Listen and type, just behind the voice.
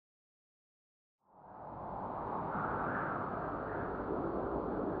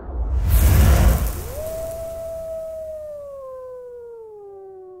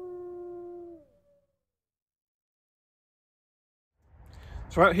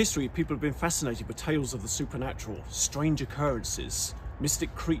Throughout history, people have been fascinated with tales of the supernatural, strange occurrences,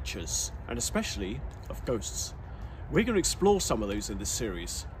 mystic creatures, and especially of ghosts. We're going to explore some of those in this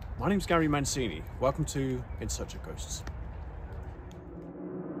series. My name's Gary Mancini. Welcome to In Search of Ghosts.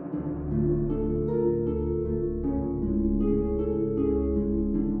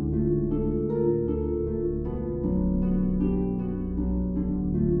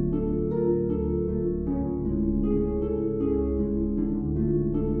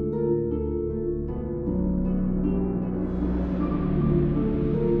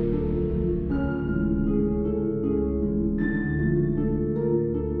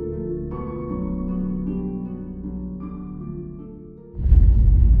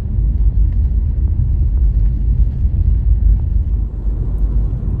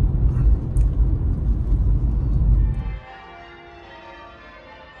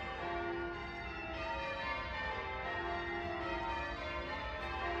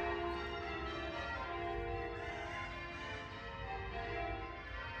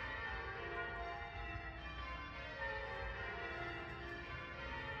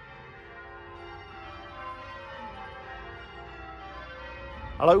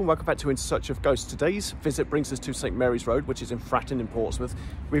 Hello and welcome back to In Search of Ghosts. Today's visit brings us to St Mary's Road, which is in Fratton in Portsmouth.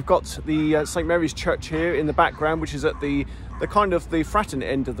 We've got the St Mary's Church here in the background, which is at the kind of the Fratton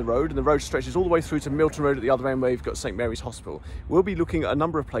end of the road, and the road stretches all the way through to Milton Road at the other end where you've got St Mary's Hospital. We'll be looking at a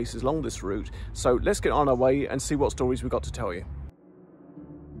number of places along this route, so let's get on our way and see what stories we've got to tell you.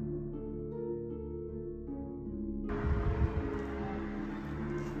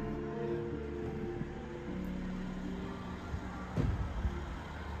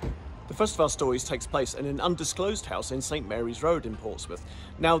 The first of our stories takes place in an undisclosed house in St Mary's Road in Portsmouth.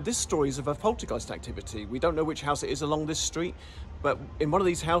 Now, this story is of a poltergeist activity. We don't know which house it is along this street, but in one of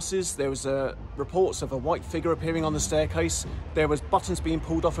these houses there was reports of a white figure appearing on the staircase. There was buttons being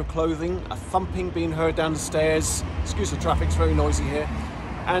pulled off of clothing, a thumping being heard down the stairs. Excuse the traffic, it's very noisy here.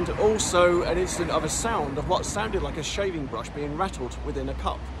 And also an incident of a sound of what sounded like a shaving brush being rattled within a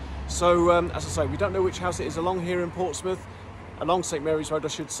cup. So, as I say, we don't know which house it is along here in Portsmouth, along St Mary's Road I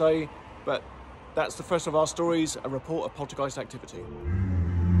should say. But that's the first of our stories, a report of poltergeist activity.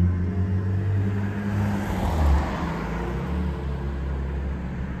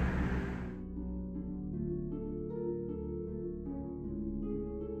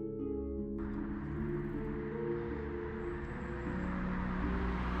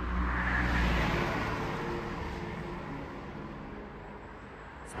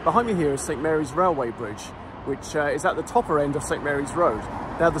 Behind me here is St Mary's Railway Bridge, which is at the topper end of St Mary's Road.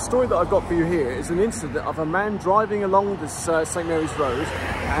 Now, the story that I've got for you here is an incident of a man driving along this St Mary's Road,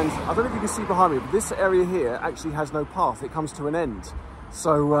 and I don't know if you can see behind me, but this area here actually has no path. It comes to an end.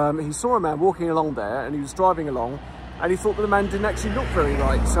 So he saw a man walking along there, and he was driving along, and he thought that the man didn't actually look very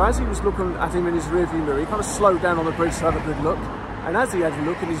right. So as he was looking at him in his rearview mirror, he kind of slowed down on the bridge to have a good look. And as he had a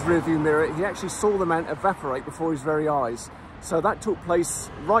look in his rearview mirror, he actually saw the man evaporate before his very eyes. So that took place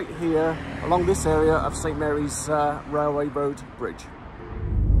right here along this area of St Mary's Railway Road Bridge.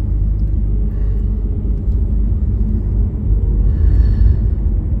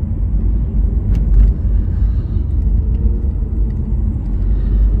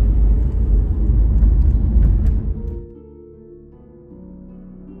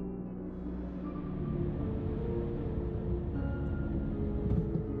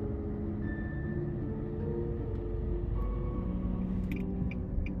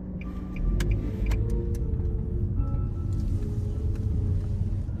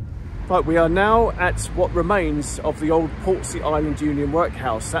 Right, we are now at what remains of the old Portsea Island Union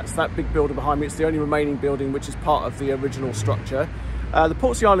Workhouse. That's that big building behind me. It's the only remaining building which is part of the original structure. The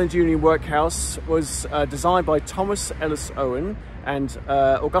Portsea Island Union Workhouse was designed by Thomas Ellis Owen and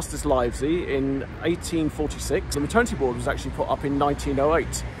Augustus Livesey in 1846. The maternity ward was actually put up in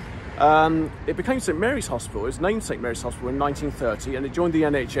 1908. It became St Mary's Hospital. It was named St Mary's Hospital in 1930, and it joined the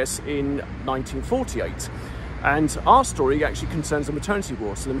NHS in 1948. And our story actually concerns the maternity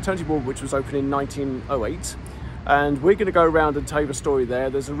ward. So the maternity ward, which was opened in 1908, and we're going to go around and tell you a story there.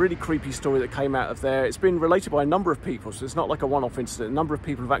 There's a really creepy story that came out of there. It's been related by a number of people, so it's not like a one-off incident. A number of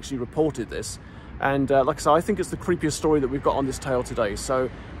people have actually reported this. And like I said, I think it's the creepiest story that we've got on this tale today. So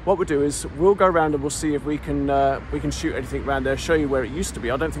what we'll do is we'll go around and we'll see if we can shoot anything around there, show you where it used to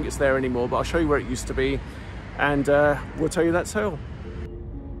be. I don't think it's there anymore, but I'll show you where it used to be, and we'll tell you that tale.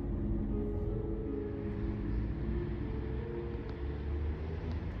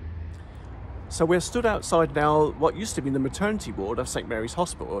 So we're stood outside now what used to be the maternity ward of St Mary's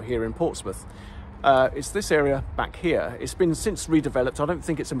Hospital here in Portsmouth. It's this area back here. It's been since redeveloped. I don't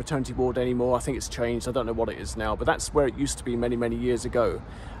think it's a maternity ward anymore. I think it's changed. I don't know what it is now, but that's where it used to be many, many years ago.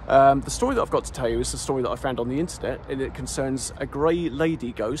 The story that I've got to tell you is the story that I found on the internet, and it concerns a grey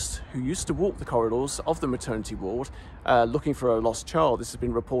lady ghost who used to walk the corridors of the maternity ward looking for a lost child. This has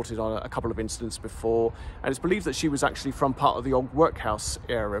been reported on a couple of incidents before, and it's believed that she was actually from part of the old workhouse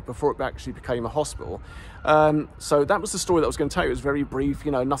area before it actually became a hospital. So that was the story that I was going to tell you. It was very brief,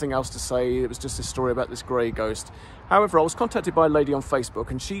 you know, nothing else to say. It was just this story about this grey ghost. However, I was contacted by a lady on Facebook,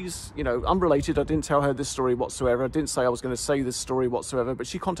 and she's, you know, unrelated. I didn't tell her this story whatsoever. I didn't say I was going to say this story whatsoever, but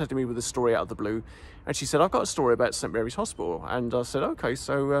she contacted me with this story out of the blue, and she said, I've got a story about St Mary's Hospital. And I said, okay,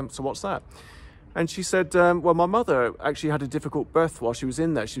 so what's that? And she said, well, my mother actually had a difficult birth while she was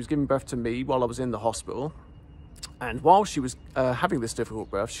in there. She was giving birth to me while I was in the hospital. And while she was having this difficult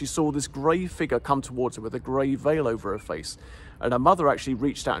birth, she saw this grey figure come towards her with a grey veil over her face. And her mother actually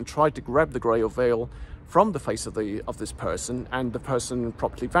reached out and tried to grab the grey veil from the face of this person, and the person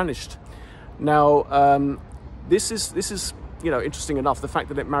promptly vanished. Now, this is you know, interesting enough, the fact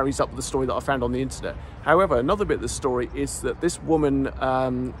that it marries up with the story that I found on the internet. However, another bit of the story is that this woman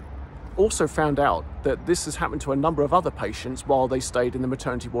also found out that this has happened to a number of other patients while they stayed in the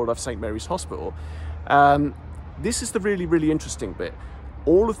maternity ward of St Mary's Hospital. This is the really, really interesting bit.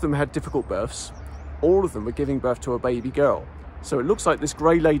 All of them had difficult births. All of them were giving birth to a baby girl. So it looks like this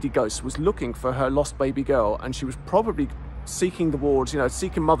grey lady ghost was looking for her lost baby girl, and she was probably seeking the wards, you know,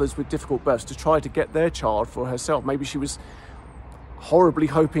 seeking mothers with difficult births to try to get their child for herself. Maybe she was horribly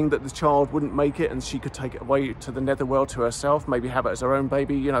hoping that the child wouldn't make it and she could take it away to the netherworld to herself, maybe have it as her own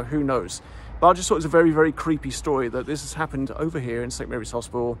baby, you know, who knows. But I just thought it was a very, very creepy story that this has happened over here in St Mary's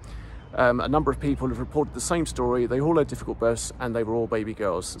Hospital. A number of people have reported the same story. They all had difficult births and they were all baby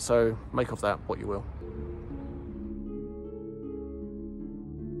girls. So make of that what you will.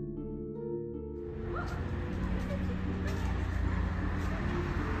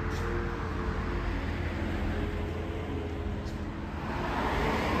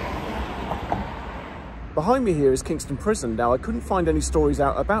 Behind me here is Kingston Prison. Now, I couldn't find any stories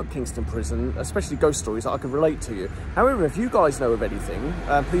out about Kingston Prison, especially ghost stories that I could relate to you. However, if you guys know of anything,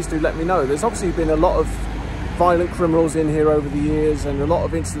 please do let me know. There's obviously been a lot of violent criminals in here over the years and a lot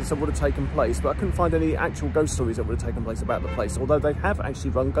of incidents that would have taken place, but I couldn't find any actual ghost stories that would have taken place about the place, although they have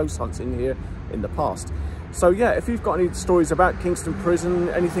actually run ghost hunts in here in the past. So yeah, if you've got any stories about Kingston Prison,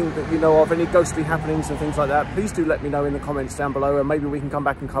 anything that you know of, any ghostly happenings and things like that, please do let me know in the comments down below, and maybe we can come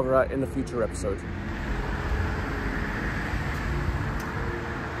back and cover that in a future episode.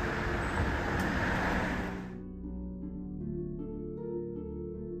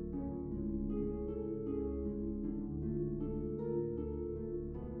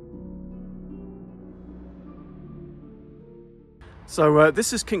 So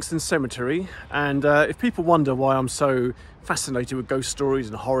this is Kingston Cemetery, and if people wonder why I'm so fascinated with ghost stories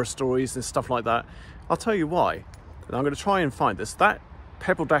and horror stories and stuff like that, I'll tell you why. And I'm going to try and find this. That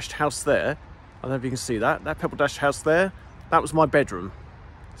pebble-dashed house there, I don't know if you can see that, that pebble-dashed house there, that was my bedroom.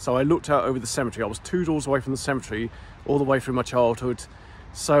 So I looked out over the cemetery. I was 2 doors away from the cemetery all the way through my childhood.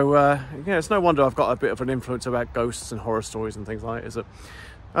 So yeah, it's no wonder I've got a bit of an influence about ghosts and horror stories and things like that, is it?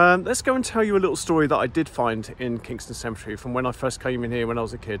 Let's go and tell you a little story that I did find in Kingston Cemetery from when I first came in here when I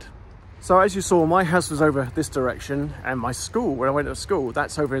was a kid. So as you saw, my house was over this direction, and my school, where I went to school,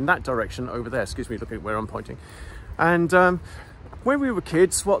 that's over in that direction over there. Excuse me, look at where I'm pointing. And when we were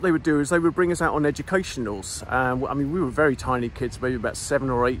kids, what they would do is they would bring us out on educationals. I mean, we were very tiny kids, maybe about 7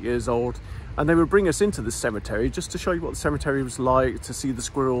 or 8 years old. And they would bring us into the cemetery just to show you what the cemetery was like, to see the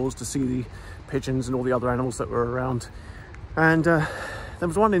squirrels, to see the pigeons and all the other animals that were around. And there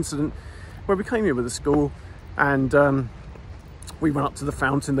was one incident where we came in with the school, and we went up to the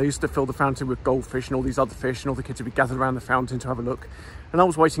fountain. They used to fill the fountain with goldfish and all these other fish, and all the kids would be gathered around the fountain to have a look. And I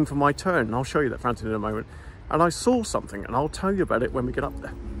was waiting for my turn, and I'll show you that fountain in a moment. And I saw something, and I'll tell you about it when we get up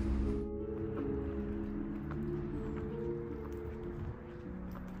there.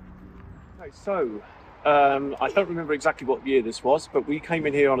 Okay, so I don't remember exactly what year this was, but we came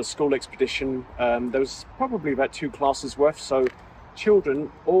in here on a school expedition. There was probably about 2 classes worth, so children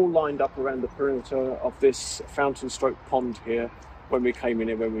all lined up around the perimeter of this fountain stroke pond here when we came in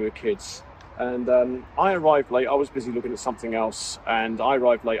here when we were kids. And I arrived late. I was busy looking at something else, and I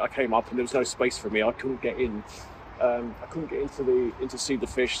arrived late. I came up and there was no space for me. I couldn't get in. I couldn't get in to see the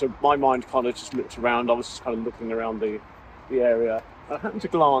fish, so my mind kind of just looked around. I was just kind of looking around the area. I happened to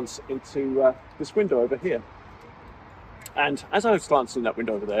glance into this window over here, and as I was glancing in that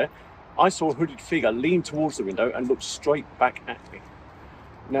window over there, I saw a hooded figure lean towards the window and look straight back at me.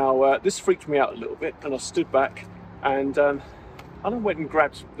 Now, this freaked me out a little bit, and I stood back, and And I went and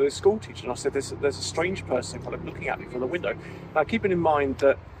grabbed the school teacher and I said, there's a strange person kind of looking at me from the window. Now, keeping in mind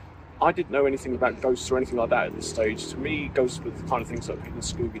that I didn't know anything about ghosts or anything like that at this stage. To me, ghosts were the kind of things like in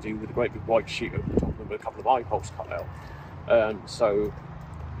Scooby-Doo with a great big white sheet over the top of them with a couple of eye holes cut out. So,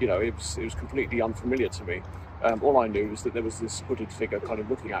 you know, it was completely unfamiliar to me. All I knew was that there was this hooded figure kind of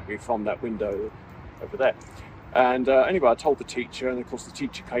looking at me from that window over there. And anyway, I told the teacher, and of course the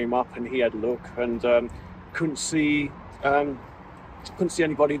teacher came up and he had a look and couldn't see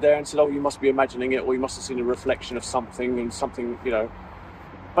anybody there, and said, oh, you must be imagining it, or you must have seen a reflection of something, and something, you know,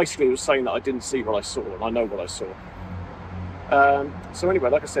 basically it was saying that I didn't see what I saw, and I know what I saw. So anyway,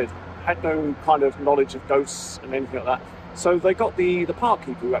 like I said, had no kind of knowledge of ghosts and anything like that. So they got the park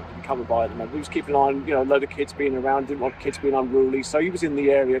keeper who happened to be coming by at the moment. He was keeping an eye on, you know, a load of kids being around, didn't want kids being unruly, so he was in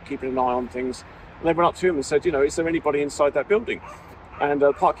the area keeping an eye on things. And they went up to him and said, you know, is there anybody inside that building? And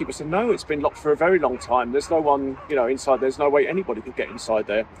the park keeper said, no, it's been locked for a very long time. There's no one, you know, inside. There's no way anybody could get inside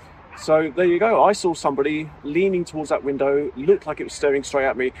there. So there you go. I saw somebody leaning towards that window, looked like it was staring straight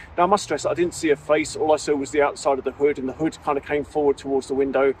at me. Now, I must stress, I didn't see a face. All I saw was the outside of the hood, and the hood kind of came forward towards the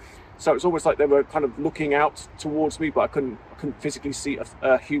window. So it was almost like they were kind of looking out towards me, but I couldn't physically see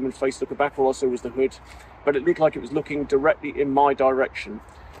a human face looking back. All I saw was the hood, but it looked like it was looking directly in my direction.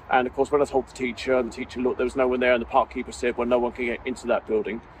 And of course, when I told the teacher looked, there was no one there, and the park keeper said, well, no one can get into that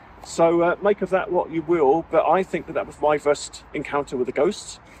building. So make of that what you will, but I think that was my first encounter with the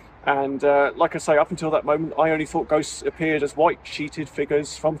ghosts. And like I say, up until that moment, I only thought ghosts appeared as white sheeted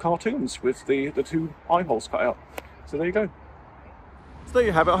figures from cartoons with the two eye holes cut out. So there you go. So there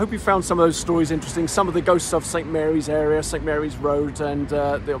you have it. I hope you found some of those stories interesting. Some of the ghosts of St Mary's area, St Mary's Road, and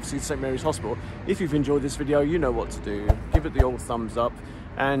obviously St Mary's Hospital. If you've enjoyed this video, you know what to do. Give it the old thumbs up.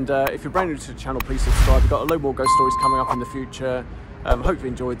 And if you're brand new to the channel, please subscribe. We've got a load more ghost stories coming up in the future. Hope you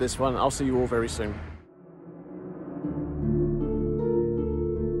enjoyed this one. I'll see you all very soon.